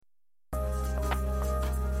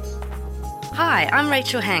Hi, I'm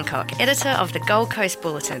Rachel Hancock, editor of the Gold Coast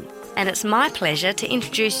Bulletin, and it's my pleasure to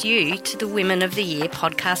introduce you to the Women of the Year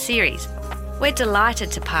podcast series. We're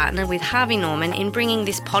delighted to partner with Harvey Norman in bringing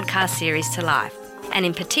this podcast series to life, and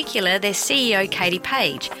in particular their CEO Katie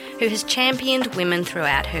Page, who has championed women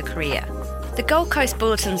throughout her career. The Gold Coast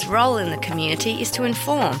Bulletin's role in the community is to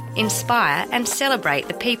inform, inspire and celebrate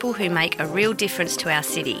the people who make a real difference to our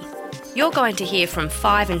city. You're going to hear from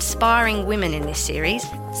 5 inspiring women in this series,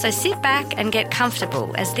 so sit back and get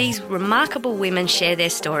comfortable as these remarkable women share their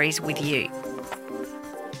stories with you.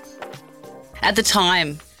 At the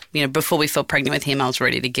time, before we fell pregnant with him, I was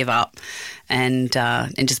ready to give up and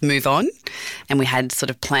just move on. And we had sort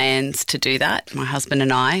of plans to do that, my husband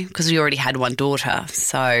and I, because we already had one daughter.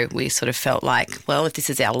 So we sort of felt like, well, if this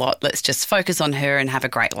is our lot, let's just focus on her and have a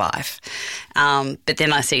great life. But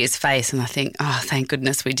then I see his face and I think, oh, thank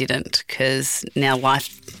goodness we didn't, because now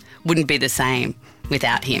life wouldn't be the same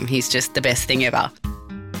without him. He's just the best thing ever.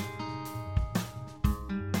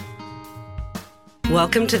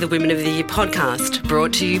 Welcome to the Women of the Year podcast,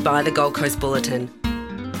 brought to you by the Gold Coast Bulletin.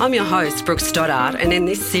 I'm your host, Brooke Stoddart, and in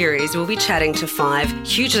this series we'll be chatting to 5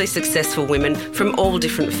 hugely successful women from all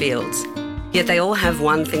different fields. Yet they all have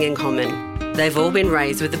one thing in common. They've all been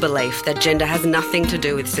raised with the belief that gender has nothing to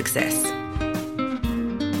do with success.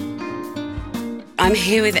 I'm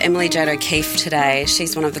here with Emily Jade O'Keeffe today.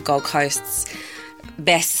 She's one of the Gold Coast's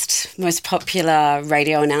best, most popular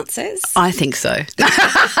radio announcers. I think so.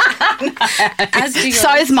 As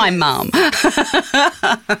so is my mum.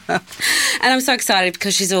 And I'm so excited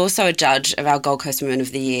because she's also a judge of our Gold Coast Women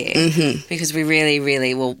of the Year, because we really,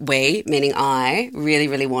 meaning I,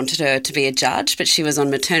 really wanted her to be a judge, but she was on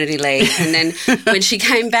maternity leave. And then when she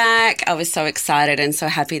came back, I was so excited and so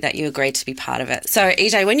happy that you agreed to be part of it. So,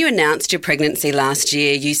 EJ, when you announced your pregnancy last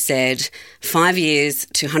year, you said 5 years,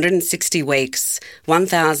 260 weeks,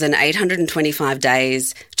 1,825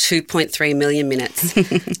 days, 2.3 million minutes.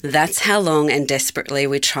 That's how long and desperately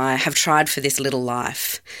we have tried for this little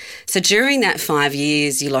life. So during that 5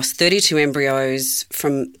 years, you lost 32 embryos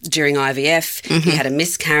during IVF. You had a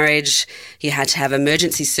miscarriage. You had to have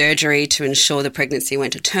emergency surgery to ensure the pregnancy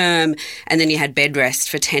went to term. And then you had bed rest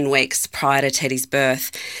for 10 weeks prior to Teddy's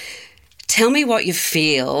birth. Tell me what you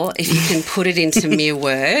feel, if you can put it into mere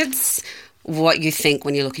words, what you think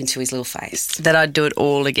when you look into his little face. That I'd do it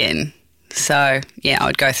all again. So, yeah, I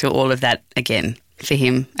would go through all of that again for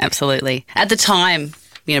him, absolutely. At the time,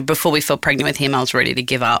 before we fell pregnant with him, I was ready to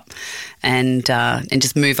give up and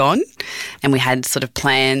just move on. And we had sort of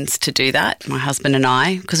plans to do that, my husband and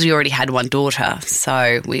I, because we already had one daughter.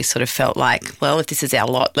 So we sort of felt like, well, if this is our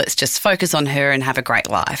lot, let's just focus on her and have a great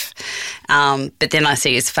life. But then I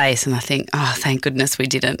see his face and I think, oh, thank goodness we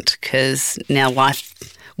didn't, because now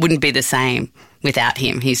life wouldn't be the same without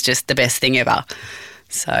him. He's just the best thing ever.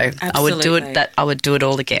 So Absolutely. I would do it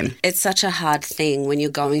all again. It's such a hard thing when you're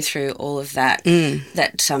going through all of that,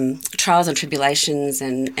 trials and tribulations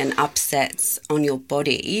and upsets on your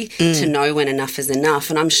body to know when enough is enough.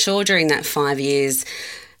 And I'm sure during that 5 years,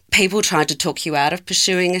 people tried to talk you out of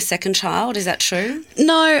pursuing a second child. Is that true?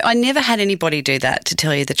 No, I never had anybody do that, to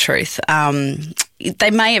tell you the truth.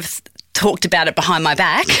 They may have talked about it behind my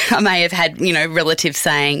back. I may have had, relatives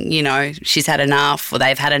saying, she's had enough, or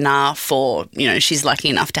they've had enough, or, she's lucky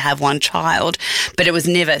enough to have one child. But it was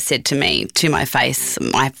never said to me, to my face.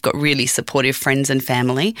 I've got really supportive friends and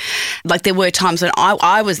family. Like, there were times when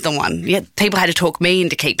I was the one. Yeah, people had to talk me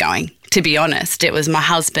into keep going. To be honest, it was my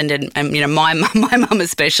husband and my mum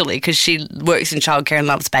especially, because she works in childcare and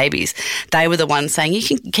loves babies. They were the ones saying, you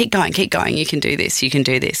can keep going, you can do this.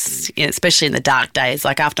 Especially in the dark days.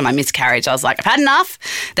 Like after my miscarriage, I was like, I've had enough.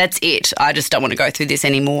 That's it. I just don't want to go through this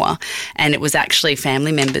anymore. And it was actually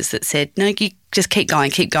family members that said, no, you just keep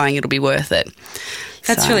going, it'll be worth it.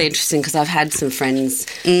 That's really interesting, because I've had some friends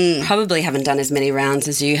probably haven't done as many rounds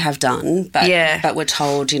as you have done, but were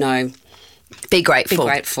told, Be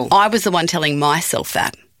grateful. I was the one telling myself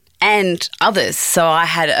that, and others. So I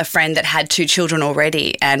had a friend that had 2 children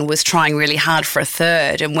already and was trying really hard for a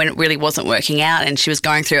third, and when it really wasn't working out and she was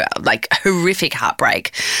going through like horrific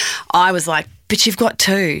heartbreak, I was like, but you've got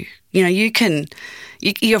 2.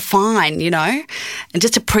 You're fine, and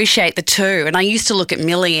just appreciate the 2. And I used to look at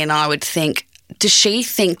Millie and I would think, does she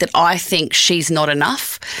think that I think she's not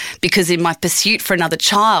enough? Because in my pursuit for another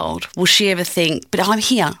child, will she ever think, but I'm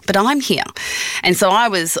here. And so I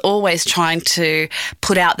was always trying to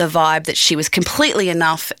put out the vibe that she was completely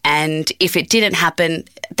enough, and if it didn't happen,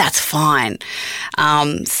 that's fine.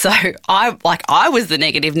 So I was the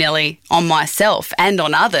negative Nelly on myself and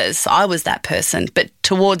on others. I was that person. But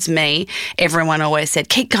towards me, everyone always said,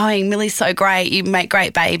 keep going, Millie's so great, you make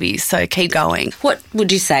great babies, so keep going. What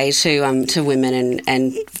would you say to women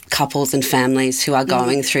and couples and families who are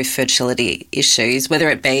going through fertility issues, whether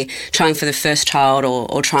it be trying for the first child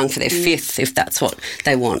or trying for their fifth, if that's what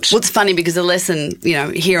they want? Well, it's funny because the lesson,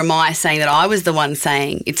 here am I saying that I was the one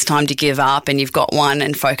saying it's time to give up and you've got one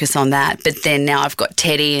and focus on that. But then now I've got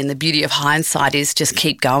Teddy, and the beauty of hindsight is just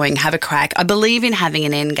keep going, have a crack. I believe in having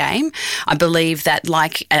an end game. I believe that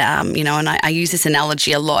and I use this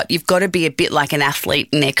analogy a lot, you've got to be a bit like an athlete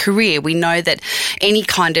in their career. We know that any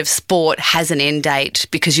kind of sport has an end date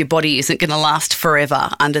because your body isn't going to last forever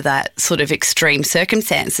under that sort of extreme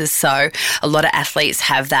circumstances. So a lot of athletes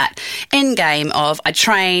have that end game of I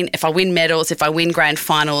train, if I win medals, if I win grand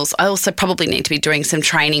finals, I also probably need to be doing some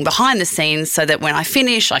training behind the scenes so that when I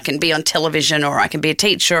finish I can be on television, or I can be a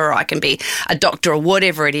teacher, or I can be a doctor, or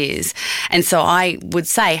whatever it is. And so I would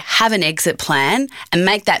say have an exit plan and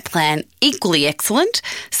make that plan equally excellent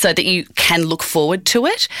so that you can look forward to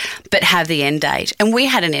it, but have the end date. And we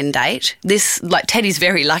had an end date. Teddy's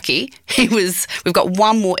very lucky. We've got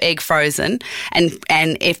one more egg frozen, and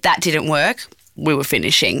if that didn't work, we were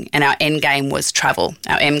finishing, and our end game was travel.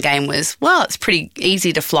 Our end game was, it's pretty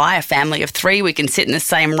easy to fly a family of 3. We can sit in the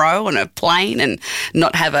same row on a plane and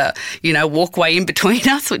not have a, walkway in between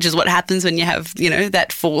us, which is what happens when you have,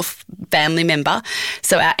 that fourth family member.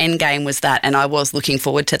 So our end game was that, and I was looking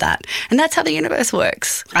forward to that. And that's how the universe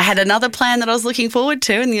works. I had another plan that I was looking forward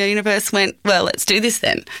to, and the universe went, well, let's do this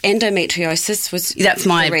then. Endometriosis was... That's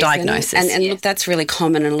my diagnosis. And look, that's really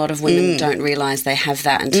common, and a lot of women don't realise they have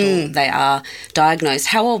that until they are diagnosed.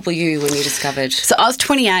 How old were you when you discovered? So I was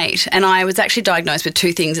 28, and I was actually diagnosed with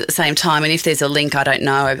 2 things at the same time, and if there's a link, I don't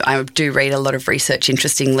know. I do read a lot of research,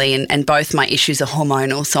 interestingly, and both my issues are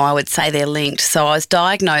hormonal, so I would say they're linked. So I was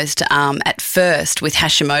diagnosed at first with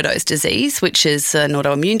Hashimoto's disease, which is an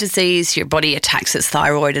autoimmune disease. Your body attacks its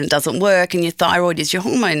thyroid and it doesn't work, and your thyroid is your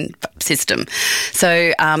hormone system.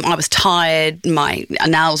 So I was tired, my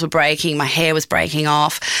nails were breaking, my hair was breaking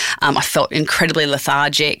off, I felt incredibly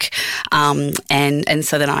lethargic, and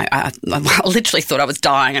so then I literally thought I was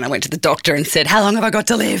dying, and I went to the doctor and said, how long have I got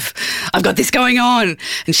to live? I've got this going on.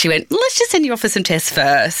 And she went, let's just send you off for some tests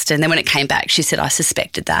first. And then when it came back, she said, I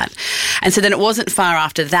suspected that. And so then it wasn't far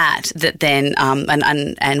after that then,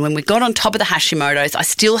 and when we got on top of the Hashimoto's, I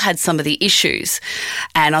still had some of the issues.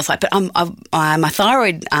 And I was like, but my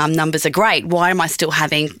thyroid numbers are great. Why am I still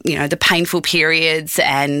having, the painful periods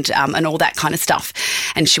and all that kind of stuff?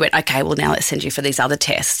 And she went, okay, well, now let's send you for these other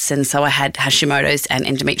tests. And so I had Hashimoto's and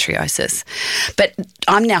endometriosis. But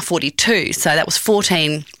I'm now 42, so that was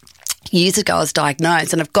 14 years ago I was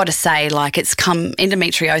diagnosed, and I've got to say, it's come,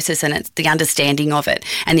 endometriosis, and it's the understanding of it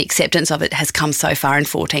and the acceptance of it has come so far in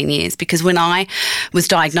 14 years, because when I was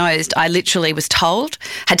diagnosed, I literally was told,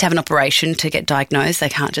 had to have an operation to get diagnosed. They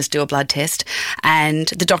can't just do a blood test. And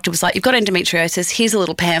the doctor was like, you've got endometriosis, here's a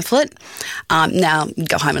little pamphlet, now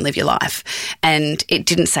go home and live your life. And it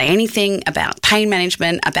didn't say anything about pain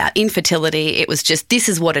management, about infertility. It was just, this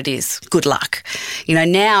is what it is, good luck.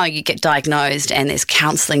 Now you get diagnosed and there's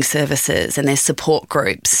counselling services and there's support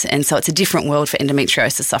groups, and so it's a different world for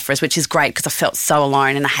endometriosis sufferers, which is great because I felt so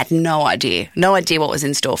alone and I had no idea what was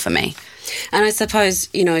in store for me. And I suppose,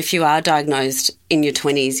 if you are diagnosed in your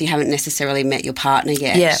 20s, you haven't necessarily met your partner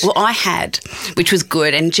yet. Yeah, well, I had, which was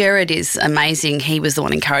good. And Jared is amazing. He was the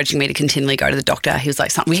one encouraging me to continually go to the doctor. He was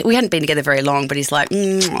like, we hadn't been together very long, but he's like,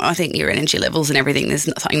 I think your energy levels and everything, there's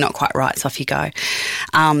something not quite right, so off you go.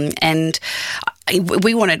 And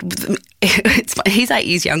we wanted, he's 8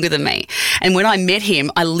 years younger than me. And when I met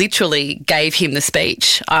him, I literally gave him the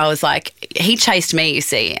speech. I was like, he chased me, you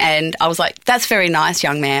see. And I was like, that's very nice,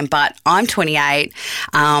 young man, but I'm 28.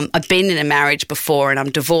 I've been in a marriage before and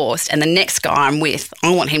I'm divorced. And the next guy I'm with,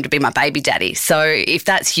 I want him to be my baby daddy. So if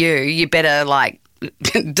that's you better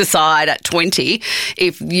decide at 20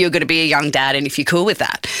 if you're going to be a young dad and if you're cool with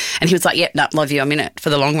that. And he was like, yep, no, love you, I'm in it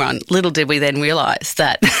for the long run. Little did we then realise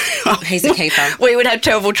that he's a keeper. We would have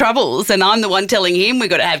terrible troubles, and I'm the one telling him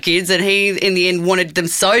we've got to have kids, and he in the end wanted them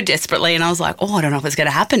so desperately, and I was like, I don't know if it's going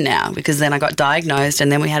to happen now, because then I got diagnosed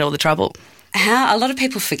and then we had all the trouble. A lot of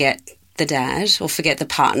people forget the dad or forget the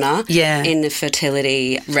partner in the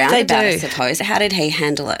fertility roundabout, I suppose. How did he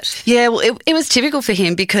handle it? Yeah, well, it was typical for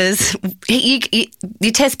him because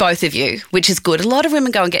you test both of you, which is good. A lot of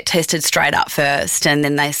women go and get tested straight up first, and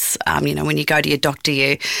then they, when you go to your doctor,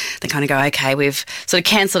 they kind of go, okay, we've sort of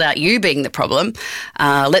cancelled out you being the problem.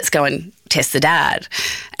 Let's go and test the dad.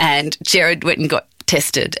 And Jared went and got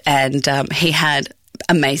tested, and he had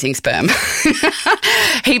amazing sperm.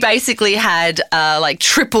 He basically had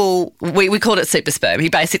triple, we called it super sperm. He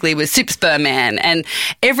basically was super sperm man. And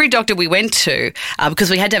every doctor we went to, because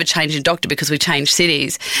we had to have a change in doctor because we changed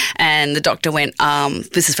cities, and the doctor went,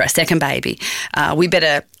 this is for our second baby, we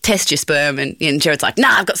better test your sperm. And Jared's like,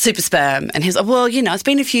 nah, I've got super sperm. And he's like, well, it's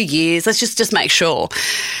been a few years. Let's just make sure.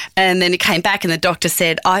 And then he came back and the doctor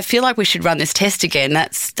said, I feel like we should run this test again.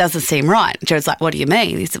 That doesn't seem right. And Jared's like, what do you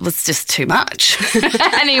mean? He said, well, it's just too much.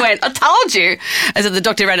 And he went, I told you. And so the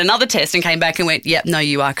doctor ran another test and came back and went, yep, no,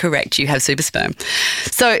 you are correct. You have super sperm.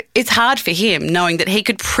 So it's hard for him knowing that he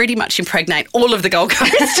could pretty much impregnate all of the Gold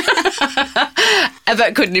Coast,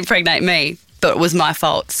 but couldn't impregnate me. But it was my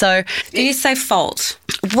fault. So, do you say fault?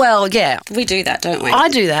 Well, yeah. We do that, don't we? I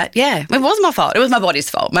do that, yeah. It was my fault. It was my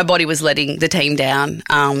body's fault. My body was letting the team down.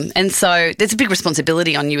 And so there's a big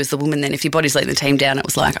responsibility on you as the woman then. If your body's letting the team down, it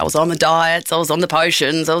was like I was on the diets, I was on the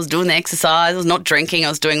potions, I was doing the exercise, I was not drinking, I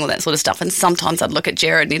was doing all that sort of stuff. And sometimes I'd look at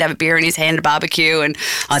Jared and he'd have a beer in his hand at a barbecue and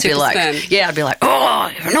I'd be like,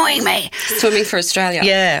 oh, you're annoying me. Swimming for Australia.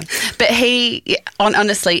 Yeah. But he,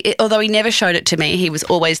 honestly, although he never showed it to me, he was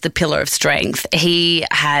always the pillar of strength. He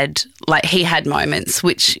had moments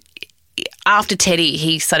which after Teddy,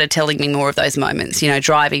 he started telling me more of those moments,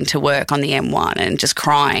 driving to work on the M1 and just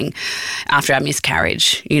crying after our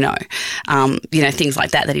miscarriage, things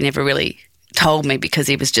like that he never really told me because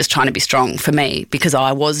he was just trying to be strong for me because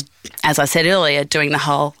I was, as I said earlier, doing the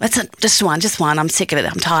whole, just one, I'm sick of it,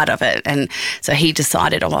 I'm tired of it. And so he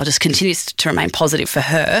decided, I'll just continue to remain positive for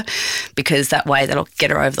her because that way that'll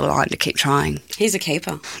get her over the line to keep trying. He's a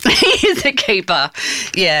keeper. He's a keeper.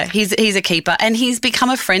 Yeah, he's a keeper. And he's become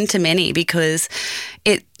a friend to many because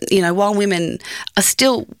while women are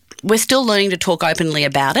we're still learning to talk openly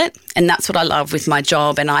about it, and that's what I love with my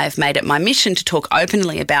job, and I have made it my mission to talk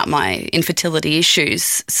openly about my infertility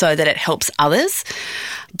issues so that it helps others.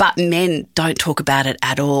 But men don't talk about it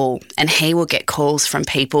at all, and he will get calls from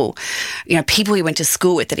people, people he went to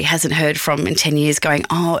school with that he hasn't heard from in 10 years going,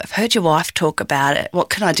 oh, I've heard your wife talk about it.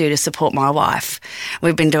 What can I do to support my wife?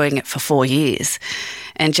 We've been doing it for 4 years.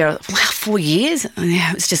 And Gerald, wow, 4 years?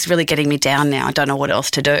 Yeah, it's just really getting me down now. I don't know what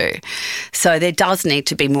else to do. So there does need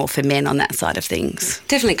to be more for men on that side of things.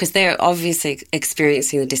 Definitely, because they're obviously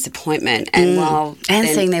experiencing the disappointment and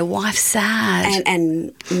seeing their wife sad.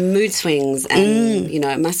 And mood swings and,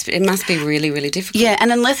 it must be really, really difficult. Yeah,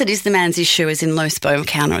 and unless it is the man's issue as in low sperm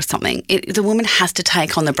count or something, the woman has to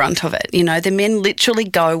take on the brunt of it. The men literally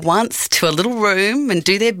go once to a little room and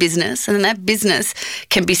do their business, and then that business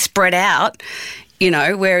can be spread out,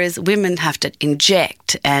 whereas women have to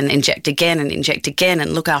inject again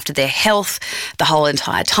and look after their health the whole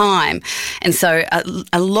entire time. And so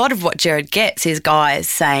a lot of what Jared gets is guys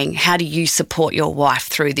saying, how do you support your wife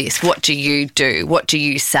through this? What do you do? What do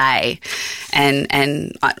you say? And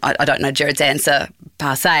I don't know Jared's answer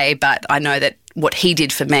per se, but I know that what he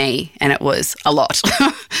did for me, and it was a lot.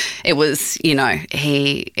 It was,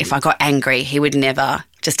 if I got angry, he would never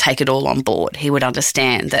just take it all on board. He would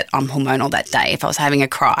understand that I'm hormonal that day. If I was having a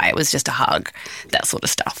cry, it was just a hug, that sort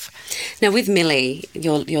of stuff. Now, with Millie,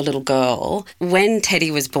 your little girl, when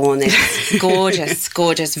Teddy was born, there's this gorgeous,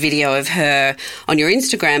 gorgeous video of her on your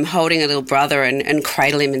Instagram holding a little brother and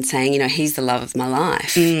cradle him and saying, he's the love of my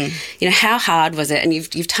life. How hard was it? And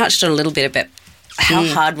you've touched on a little bit about how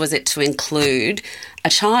hard was it to include a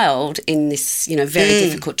child in this, very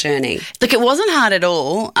difficult journey? Look, it wasn't hard at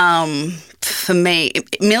all. For me,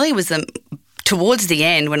 Millie was towards the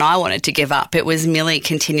end when I wanted to give up, it was Millie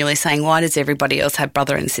continually saying, why does everybody else have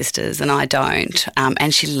brother and sisters and I don't?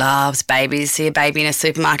 And she loves babies. See a baby in a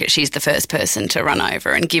supermarket, she's the first person to run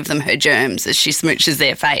over and give them her germs as she smooches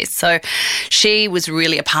their face. So she was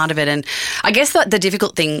really a part of it. And I guess the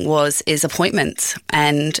difficult thing is appointments.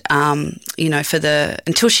 And,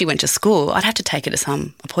 until she went to school, I'd have to take her to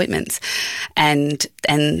some appointments. And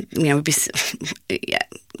we'd be,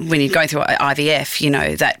 when you go through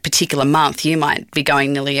IVF, that particular month you might be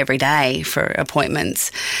going nearly every day for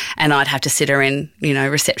appointments, and I'd have to sit her in,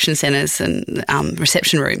 reception centres and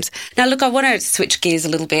reception rooms. Now, look, I want to switch gears a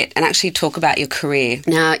little bit and actually talk about your career.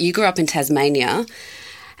 Now, you grew up in Tasmania,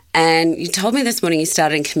 and you told me this morning you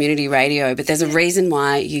started in community radio, but there's a reason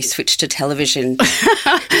why you switched to television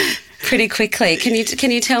pretty quickly. Can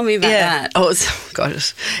you tell me about that? Oh,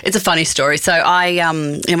 gosh, it's a funny story. So I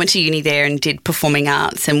went to uni there and did performing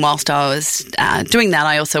arts, and whilst I was doing that,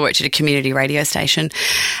 I also worked at a community radio station,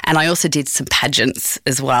 and I also did some pageants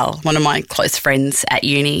as well. One of my close friends at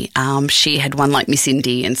uni, she had won like Miss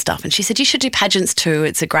Indy and stuff, and she said, you should do pageants too.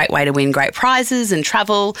 It's a great way to win great prizes and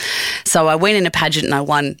travel. So I went in a pageant and I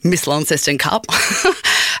won Miss Launceston Cup.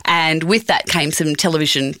 And with that came some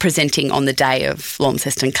television presenting on the day of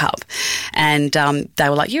Launceston Cup. And they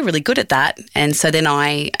were like, you're really good at that. And so then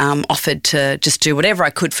I offered to just do whatever I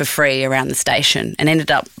could for free around the station, and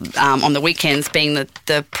ended up on the weekends being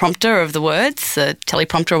the prompter of the words, the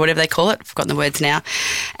teleprompter or whatever they call it. I've forgotten the words now.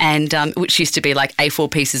 And which used to be like A4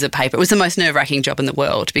 pieces of paper. It was the most nerve-wracking job in the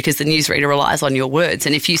world because the newsreader relies on your words.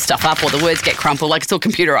 And if you stuff up or the words get crumpled, like it's all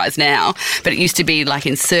computerised now, but it used to be like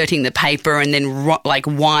inserting the paper and then like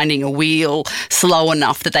winding a wheel slow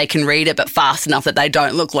enough that they can read it but fast enough that they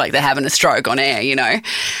don't look like they're having a stroke on air, you know.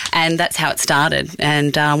 And that's how it started.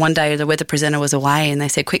 And one day the weather presenter was away and they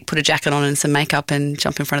said, quick, put a jacket on and some makeup and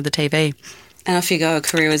jump in front of the TV. And off you go, a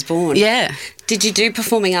career was born. Yeah. Did you do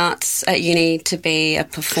performing arts at uni to be a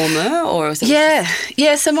performer, or was it?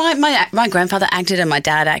 Yeah. So my grandfather acted and my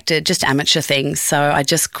dad acted, just amateur things. So I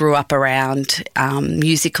just grew up around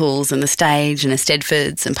musicals and the stage and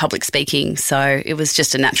Eisteddfods and public speaking. So it was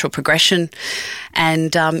just a natural progression.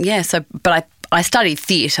 And but I studied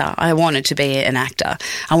theatre. I wanted to be an actor.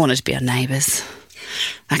 I wanted to be on Neighbours.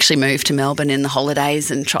 I actually moved to Melbourne in the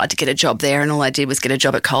holidays and tried to get a job there, and all I did was get a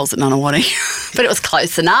job at Coles at Nunawading. But it was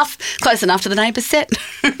close enough to the Neighbours set.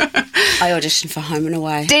 I auditioned for Home and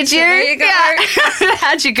Away. Did you? So there you go. Yeah.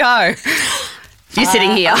 How'd you go? You're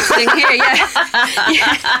sitting here. I'm sitting here, yeah.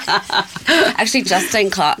 Actually, Justine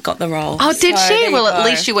Clark got the role. Oh, did so she? Well, at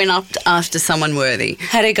least you went up after someone worthy.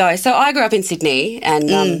 How'd it go? So I grew up in Sydney,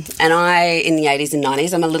 and I, in the 80s and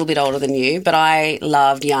 90s, I'm a little bit older than you, but I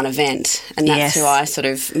loved Jana Wendt, and that's who I sort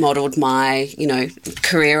of modelled my,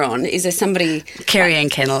 career on. Is there somebody... Kerrie-Anne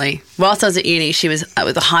Kennerley. Whilst I was at uni, she was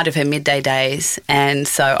at the height of her midday days, and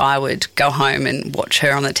so I would go home and watch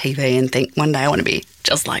her on the TV and think, one day I want to be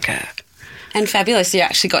just like her. And fabulous. You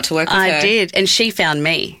actually got to work with her. I did. And she found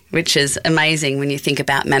me, which is amazing when you think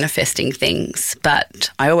about manifesting things.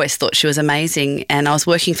 But I always thought she was amazing. And I was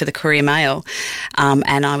working for the Courier Mail,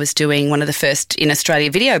 and I was doing one of the first in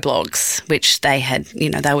Australia video blogs, which they had, they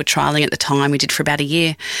were trialling at the time. We did for about a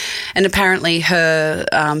year. And apparently her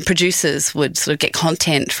producers would sort of get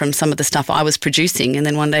content from some of the stuff I was producing. And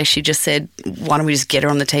then one day she just said, why don't we just get her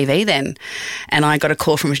on the TV then? And I got a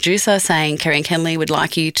call from a producer saying, Kerrie-Anne Kennerley would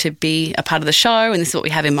like you to be a part of the show, and this is what we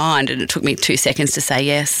have in mind. And it took me 2 seconds to say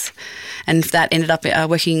yes, and that ended up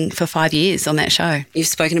working for 5 years on that show. You've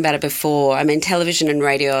spoken about it before. I mean, television and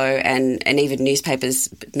radio and even newspapers,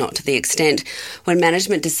 but not to the extent. When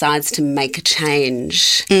management decides to make a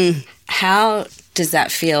change, how does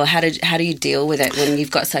that feel? How do you deal with it when you've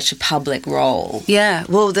got such a public role? Yeah,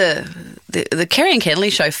 well, the Kerrie-Anne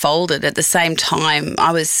Kennerley show folded at the same time.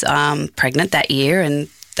 I was pregnant that year, and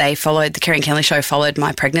the Kerrie-Anne Kennerley show followed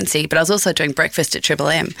my pregnancy, but I was also doing breakfast at Triple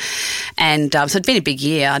M. And so it'd been a big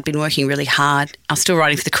year. I'd been working really hard. I was still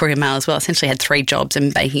writing for the Courier Mail as well. I essentially had 3 jobs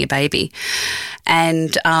and making a baby.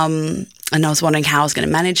 And I was wondering how I was going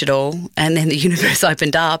to manage it all. And then the universe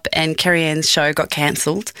opened up and Kerrie-Anne's show got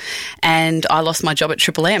cancelled and I lost my job at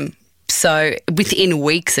Triple M. So within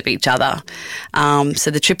weeks of each other.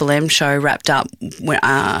 So the Triple M show wrapped up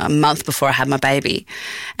a month before I had my baby.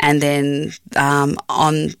 And then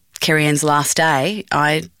on Kerrie-Anne's last day,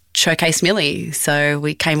 I showcased Millie. So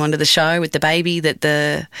we came onto the show with the baby that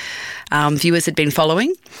the viewers had been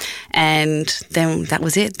following. And then that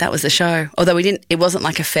was it. That was the show. Although it wasn't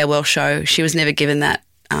like a farewell show. She was never given that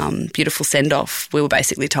beautiful send-off. We were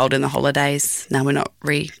basically told in the holidays, no, we're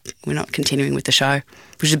not continuing with the show,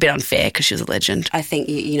 which is a bit unfair because she was a legend. I think,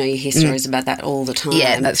 you hear stories about that all the time.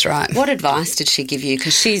 Yeah, that's right. What advice did she give you?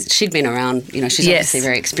 Because she'd been around, she's obviously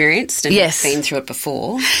very experienced and been through it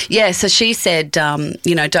before. Yeah, so she said, don't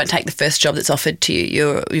take the first job that's offered to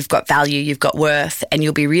you. You've got value, you've got worth, and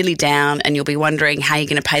you'll be really down and you'll be wondering how you're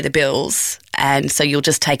going to pay the bills, and so you'll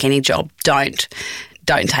just take any job. Don't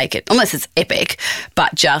take it unless it's epic,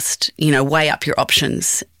 but just, weigh up your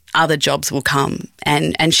options. Other jobs will come.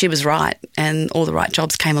 And she was right, and all the right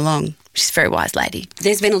jobs came along. she's a very wise lady.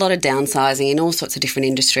 There's been a lot of downsizing in all sorts of different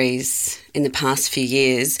industries in the past few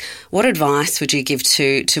years. What advice would you give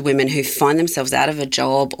to women who find themselves out of a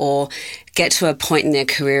job or get to a point in their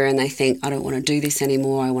career and they think, I don't want to do this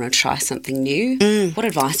anymore, I want to try something new? What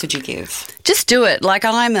advice would you give? Just do it. Like,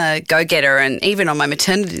 I'm a go-getter, and even on my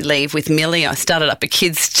maternity leave with Millie, I started up a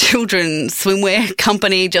children's swimwear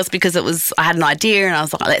company just because I had an idea and I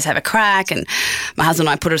was like, let's have a crack. And my husband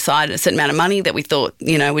and I put aside a certain amount of money that we thought,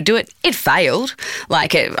 would do it. It failed.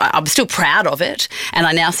 I'm still proud of it. And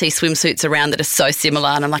I now see swimsuits around that are so similar,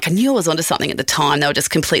 and I'm like, I knew I was onto something at the time. They were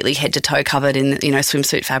just completely head to toe covered in,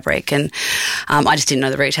 swimsuit fabric, and I just didn't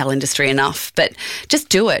know the retail industry enough. But just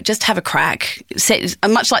do it. Just have a crack.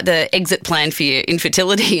 Much like the exit plan for your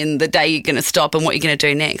infertility and the day you're going to stop and what you're going to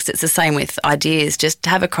do next, it's the same with ideas. Just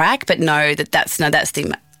have a crack, but know that's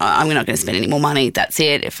the I'm not going to spend any more money. That's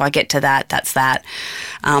it. If I get to that, that's that.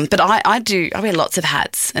 But I wear lots of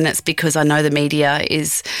hats, and it's because I know the media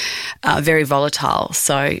is very volatile.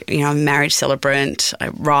 So, I'm a marriage celebrant, I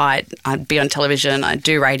write, I be on television, I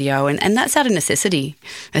do radio, and that's out of necessity,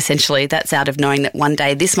 essentially. That's out of knowing that one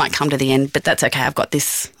day this might come to the end, but that's okay, I've got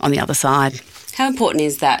this on the other side. How important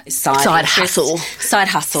is that side hustle? Side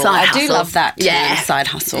hustle. I do love that term, side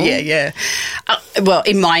hustle. Yeah. Well,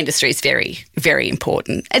 in my industry, it's very, very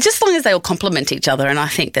important. It's just as long as they all complement each other, and I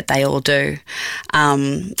think that they all do.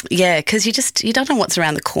 Because you don't know what's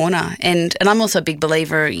around the corner. And I'm also a big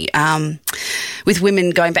believer with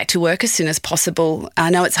women going back to work as soon as possible. I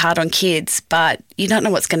know it's hard on kids, but you don't know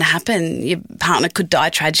what's going to happen. Your partner could die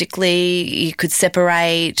tragically, you could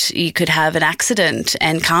separate, you could have an accident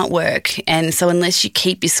and can't work. And so unless you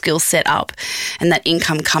keep your skill set up and that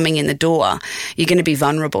income coming in the door, you're going to be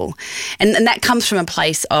vulnerable. And that comes from a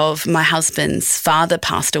place of my husband's father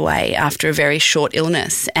passed away after a very short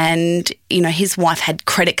illness, and his wife had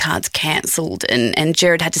credit cards cancelled, and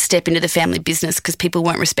Jared had to step into the family business because people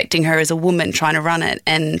weren't respecting her as a woman trying to run it.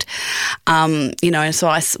 And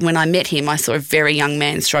so when I met him, I saw a very young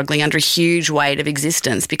man struggling under a huge weight of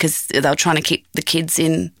existence because they were trying to keep the kids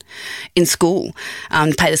in school,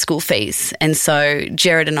 pay the school fees. And so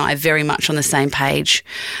Jared and I are very much on the same page.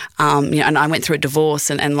 And I went through a divorce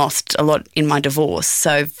and lost a lot in my divorce.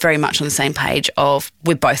 So very much on the same page of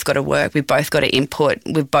we've both got to work, we've both got to input,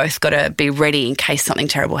 we've both got to be ready in case something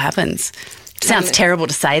terrible happens. Sounds terrible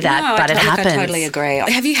to say that, but it happens. I totally agree.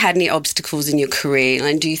 Have you had any obstacles in your career?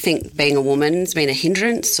 And do you think being a woman's been a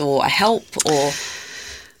hindrance or a help? Or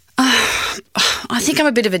I think I'm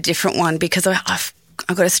a bit of a different one because I've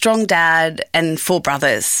got a strong dad and 4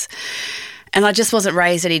 brothers, and I just wasn't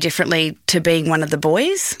raised any differently to being one of the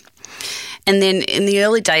boys. And then in the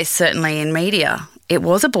early days, certainly in media, it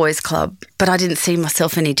was a boys' club, but I didn't see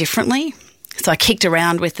myself any differently. So I kicked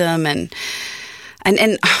around with them, and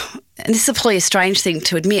this is probably a strange thing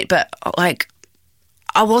to admit, but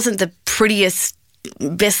I wasn't the prettiest,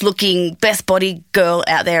 best looking, best body girl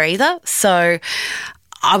out there either. So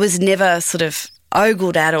I was never sort of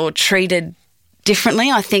ogled at or treated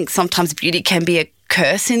differently. I think sometimes beauty can be a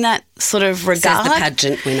curse in that sort of regard. Says the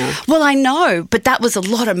pageant winner. Well, I know, but that was a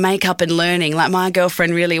lot of makeup and learning. Like, my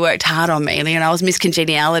girlfriend really worked hard on me. I was Miss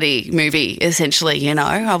Congeniality movie, essentially,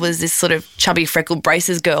 I was this sort of chubby, freckled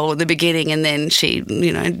braces girl in the beginning, and then she,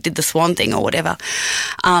 did the swan thing or whatever.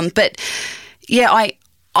 But, yeah,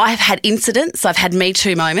 I've had incidents. I've had Me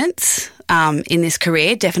Too moments in this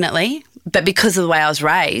career, definitely. But because of the way I was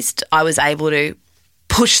raised, I was able to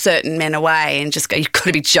push certain men away and just go, you've got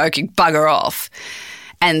to be joking, bugger off.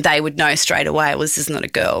 And they would know straight away, well, this is not a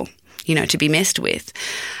girl, to be messed with.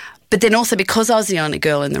 But then also because I was the only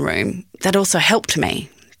girl in the room, that also helped me.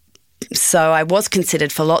 So I was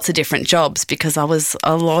considered for lots of different jobs because I was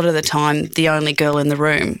a lot of the time the only girl in the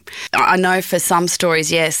room. I know for some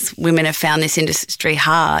stories, yes, women have found this industry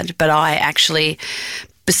hard, but I actually,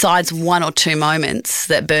 besides 1 or 2 moments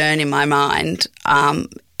that burn in my mind,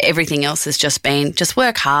 everything else has just been just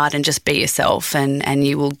work hard and just be yourself, and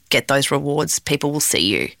you will get those rewards. People will see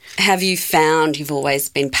you. Have you found you've always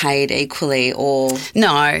been paid equally or?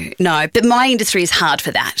 No. But my industry is hard for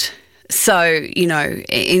that. So,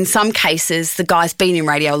 in some cases, the guy's been in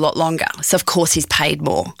radio a lot longer. So, of course, he's paid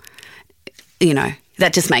more.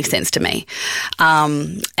 That just makes sense to me.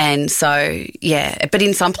 And so, yeah. But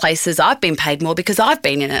in some places, I've been paid more because I've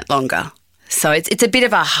been in it longer. So it's a bit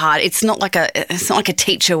of a hard. It's not like a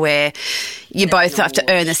teacher where you both have to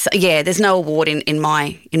earn this. Yeah, there's no award in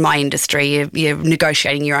my industry. You're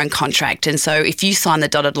negotiating your own contract, and so if you sign the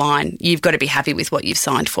dotted line, you've got to be happy with what you've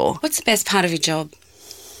signed for. What's the best part of your job?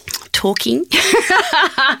 Talking.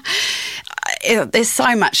 There's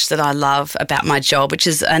so much that I love about my job, which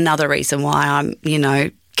is another reason why I'm,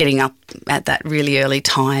 getting up at that really early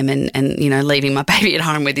time and leaving my baby at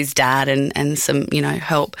home with his dad and some,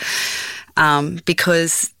 help,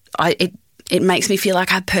 because it makes me feel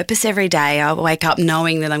like I have purpose every day. I wake up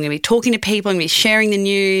knowing that I'm going to be talking to people, I'm going to be sharing the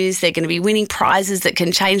news, they're going to be winning prizes that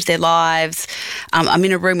can change their lives. I'm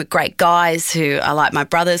in a room with great guys who are like my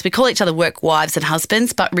brothers. We call each other work wives and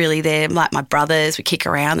husbands, but really they're like my brothers. We kick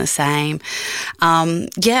around the same.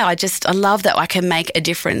 I love that I can make a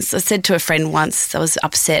difference. I said to a friend once, I was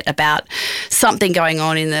upset about something going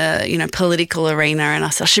on in the, political arena, and I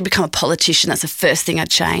said, I should become a politician. That's the first thing I'd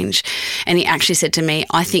change. And he actually said to me,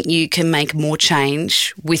 I think you can make more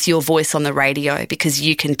change with your voice on the radio, because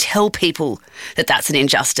you can tell people that that's an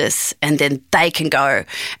injustice and then they can go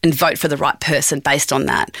and vote for the right person based on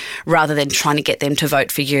that, rather than trying to get them to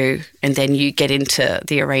vote for you and then you get into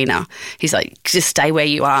the arena. He's like, just stay where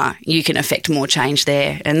you are. You can affect more change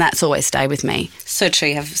there, and that's always stayed with me. So true.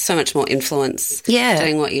 You have so much more influence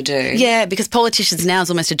doing what you do. Yeah, because politicians now is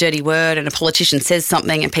almost a dirty word, and a politician says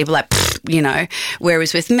something and people are like,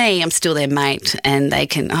 whereas with me, I'm still their mate, and they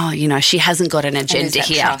can, she hasn't got an agenda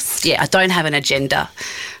here. Trust. Yeah, I don't have an agenda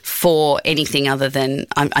for anything other than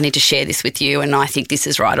I need to share this with you, and I think this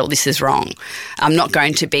is right or this is wrong. I'm not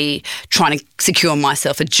going to be trying to secure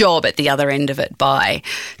myself a job at the other end of it by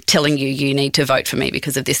telling you need to vote for me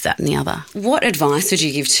because of this, that and the other. What advice would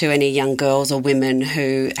you give to any young girls or women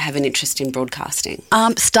who have an interest in broadcasting?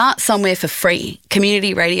 Start somewhere for free.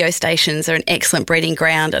 Community radio stations are an excellent breeding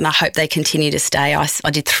ground, and I hope they continue to stay.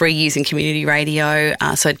 I did 3 years in community radio,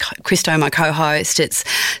 so Christo, my co-host. It's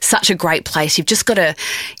such a great place. You've just got to,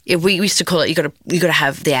 we used to call it, you got to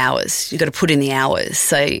have the hours. You've got to put in the hours.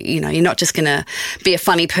 So, you're not just going to be a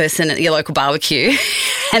funny person at your local barbecue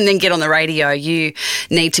and then get on the radio. You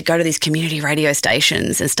need to go to these community radio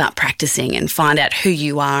stations and start practicing and find out who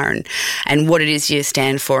you are and what it is you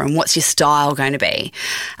stand for and what's your style going to be.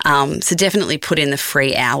 So definitely put in the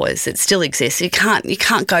free hours. It still exists. You can't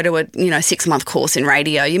go to a 6-month course in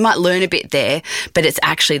radio. You might learn a bit there, but it's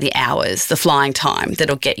actually the hours, the flying time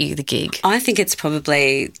that'll get you the gig. I think it's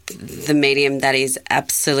probably the medium that is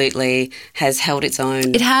absolutely has held its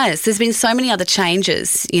own. It has. There's been so many other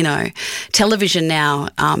changes. Television now,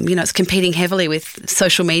 it's competing heavily with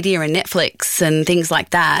social media and Netflix and things like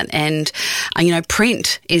that. And,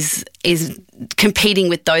 print is competing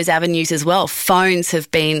with those avenues as well. Phones have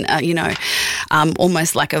been,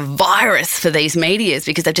 almost like a virus for these medias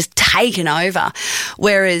because they've just taken over.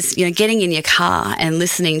 Whereas, getting in your car and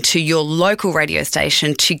listening to your local radio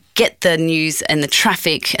station to get the news and the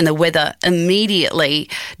traffic and the weather immediately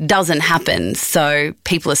doesn't happen. So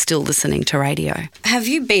people are still listening to radio. Have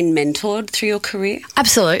you been mentored through your career?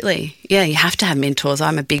 Absolutely. Yeah, you have to have mentors.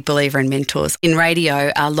 I'm a big believer in mentors. In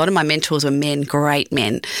radio, a lot of my mentors were men, great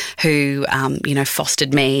men, who,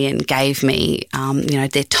 fostered me and gave me,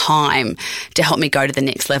 their time to help me go to the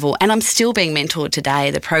next level. And I'm still being mentored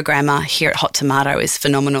today. The programmer here at Hot Tomato is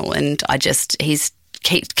phenomenal, and he's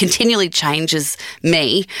continually changes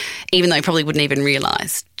me, even though he probably wouldn't even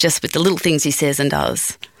realise, just with the little things he says and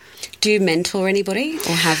does. Do you mentor anybody,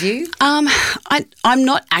 or have you? I'm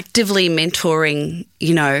not actively mentoring.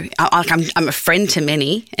 I'm a friend to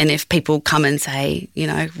many, and if people come and say,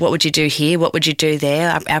 what would you do here? What would you do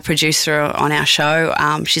there? Our producer on our show,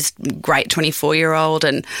 she's a great 24-year-old,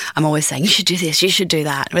 and I'm always saying, you should do this, you should do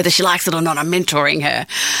that. Whether she likes it or not, I'm mentoring her.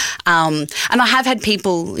 And I have had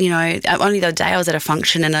people, only the other day I was at a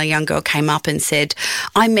function and a young girl came up and said,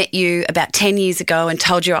 I met you about 10 years ago and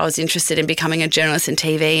told you I was interested in becoming a journalist in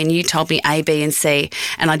TV, and you told me A, B and C,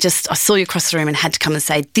 and I saw you across the room and had to come and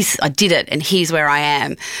say, this, I did it, and here's where I am.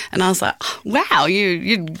 And I was like, wow,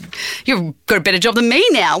 you've got a better job than me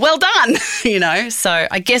now. Well done. So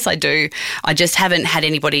I guess I do. I just haven't had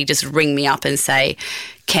anybody just ring me up and say,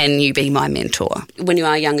 can you be my mentor? When you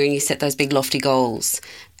are younger and you set those big lofty goals,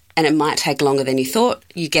 and it might take longer than you thought,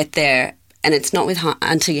 you get there, and it's not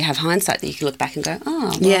until you have hindsight that you can look back and go,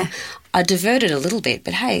 oh, well, yeah, I diverted a little bit,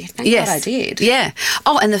 but hey, thank God I did. Yeah.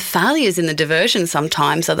 Oh, and the failures in the diversion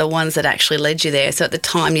sometimes are the ones that actually led you there. So at the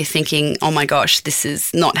time you're thinking, oh my gosh, this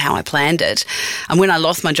is not how I planned it. And when I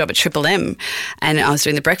lost my job at Triple M and I was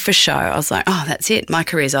doing the breakfast show, I was like, oh, that's it. My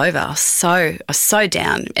career's over. I was so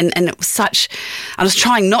down. And it was I was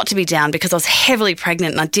trying not to be down because I was heavily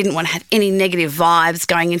pregnant and I didn't want to have any negative vibes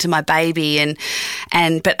going into my baby. And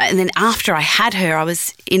then after I had her, I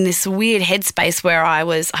was in this weird headspace where I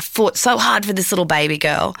fought so hard for this little baby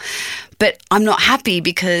girl. But I'm not happy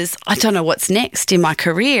because I don't know what's next in my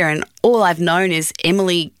career, and all I've known is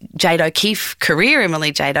Emily Jade O'Keeffe, career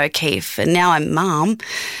Emily Jade O'Keeffe, and now I'm mum.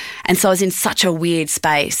 And so I was in such a weird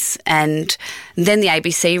space. And then the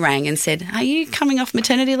ABC rang and said, "Are you coming off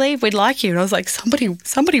maternity leave? We'd like you." And I was like,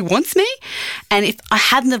 somebody wants me? And if I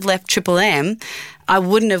hadn't have left Triple M, I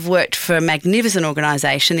wouldn't have worked for a magnificent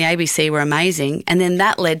organisation. The ABC were amazing. And then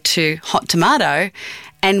that led to Hot Tomato.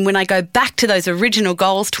 And when I go back to those original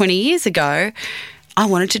goals 20 years ago, I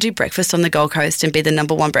wanted to do breakfast on the Gold Coast and be the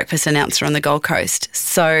number one breakfast announcer on the Gold Coast.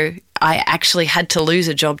 So I actually had to lose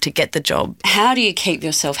a job to get the job. How do you keep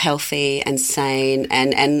yourself healthy and sane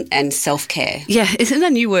and self-care? Yeah, isn't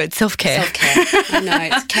that a new word, self-care? Self-care. I know,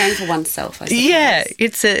 it's caring for oneself, I suppose. Yeah,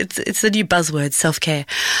 it's the new buzzword, self-care.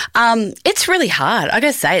 It's really hard. I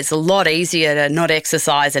got to say, it's a lot easier to not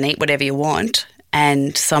exercise and eat whatever you want.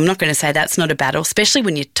 And so I'm not going to say that's not a battle, especially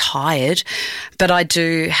when you're tired. But I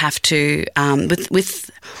do have to,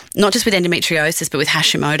 with not just with endometriosis, but with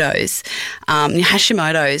Hashimoto's.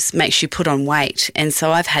 Hashimoto's makes you put on weight. And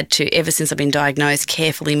so I've had to, ever since I've been diagnosed,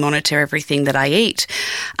 carefully monitor everything that I eat.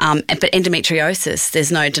 But endometriosis,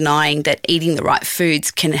 there's no denying that eating the right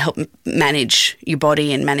foods can help manage your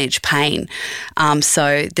body and manage pain.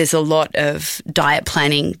 So there's a lot of diet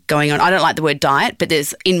planning going on. I don't like the word diet, but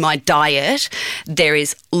there's in my diet, there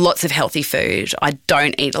is lots of healthy food. I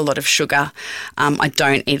don't eat a lot of sugar. I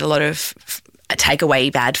don't eat a lot of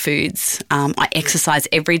takeaway bad foods. I exercise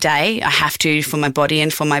every day. I have to for my body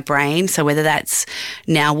and for my brain. So whether that's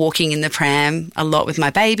now walking in the pram a lot with my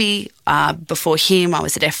baby, before him I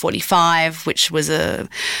was at F45, which was a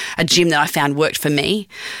gym that I found worked for me.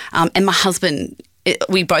 And my husband,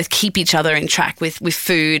 we both keep each other in track with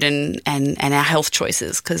food and our health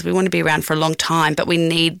choices, because we want to be around for a long time, but we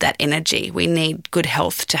need that energy. We need good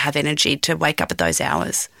health to have energy to wake up at those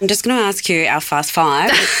hours. I'm just going to ask you our Fast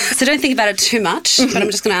Five, so don't think about it too much, but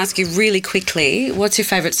I'm just going to ask you really quickly, what's your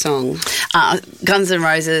favourite song? Guns N'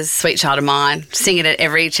 Roses, Sweet Child of Mine. Sing it at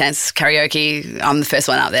every chance, karaoke. I'm the first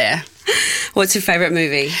one up there. What's your favourite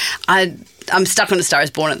movie? I'm stuck on A Star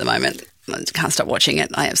Is Born at the moment. I can't stop watching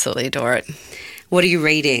it. I absolutely adore it. What are you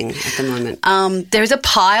reading at the moment? There is a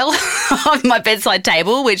pile on my bedside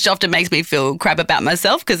table, which often makes me feel crap about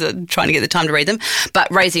myself because I'm trying to get the time to read them.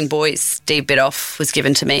 But Raising Boys, Steve Biddulph, was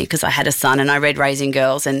given to me because I had a son, and I read Raising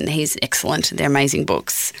Girls, and he's excellent. They're amazing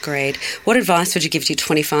books. Great. What advice would you give to your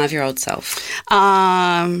 25-year-old self?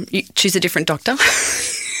 You choose a different doctor.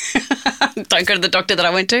 Don't go to the doctor that I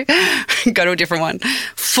went to. Go to a different one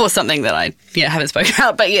for something that I haven't spoken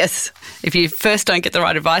about. But yes, if you first don't get the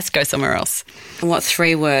right advice, go somewhere else. And what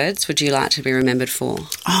 3 words would you like to be remembered for?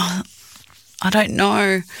 Oh, I don't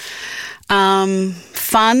know. Fun,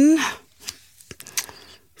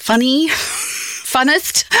 funny,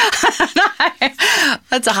 funnest.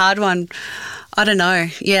 That's a hard one. I don't know.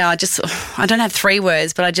 Yeah, I don't have 3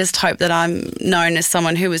 words, but I just hope that I'm known as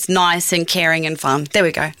someone who was nice and caring and fun. There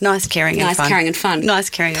we go. Nice, caring and fun. Nice, caring and fun. Nice,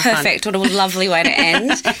 caring and fun. Perfect. What a lovely way to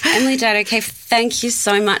end. Emily Jade O'Keeffe, thank you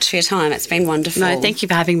so much for your time. It's been wonderful. No, thank you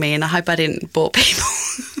for having me, and I hope I didn't bore people.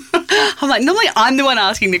 I'm like, normally I'm the one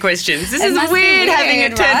asking the questions. This is weird having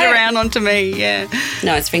it turned around onto me. Yeah.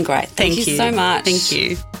 No, it's been great. Thank you so much. Thank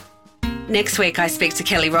you. Next week I speak to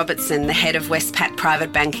Kelly Robertson, the head of Westpac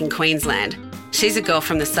Private Bank in Queensland. She's a girl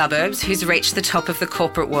from the suburbs who's reached the top of the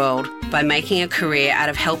corporate world by making a career out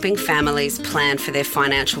of helping families plan for their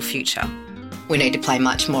financial future. We need to play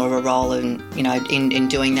much more of a role in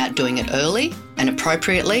doing that, doing it early and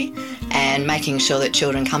appropriately, and making sure that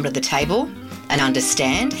children come to the table and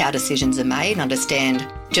understand how decisions are made and understand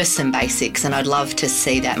just some basics. And I'd love to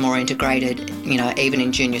see that more integrated, even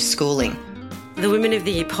in junior schooling. The Women of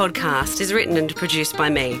the Year podcast is written and produced by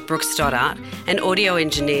me, Brooke Stoddart, and audio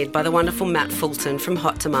engineered by the wonderful Matt Fulton from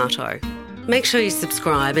Hot Tomato. Make sure you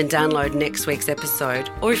subscribe and download next week's episode,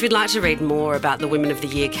 or if you'd like to read more about the Women of the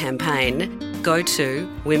Year campaign, go to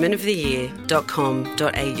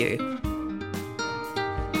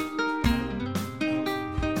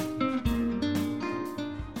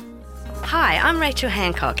womenoftheyear.com.au. Hi, I'm Rachel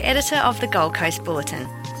Hancock, editor of the Gold Coast Bulletin.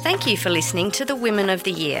 Thank you for listening to The Women of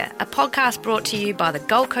the Year, a podcast brought to you by the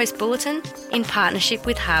Gold Coast Bulletin in partnership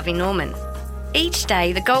with Harvey Norman. Each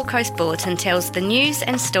day, the Gold Coast Bulletin tells the news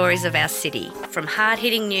and stories of our city, from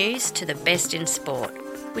hard-hitting news to the best in sport,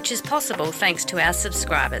 which is possible thanks to our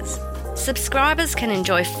subscribers. Subscribers can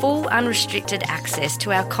enjoy full unrestricted access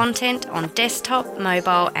to our content on desktop,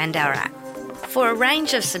 mobile and our app. For a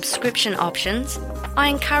range of subscription options, I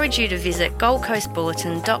encourage you to visit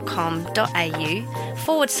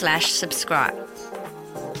goldcoastbulletin.com.au/subscribe.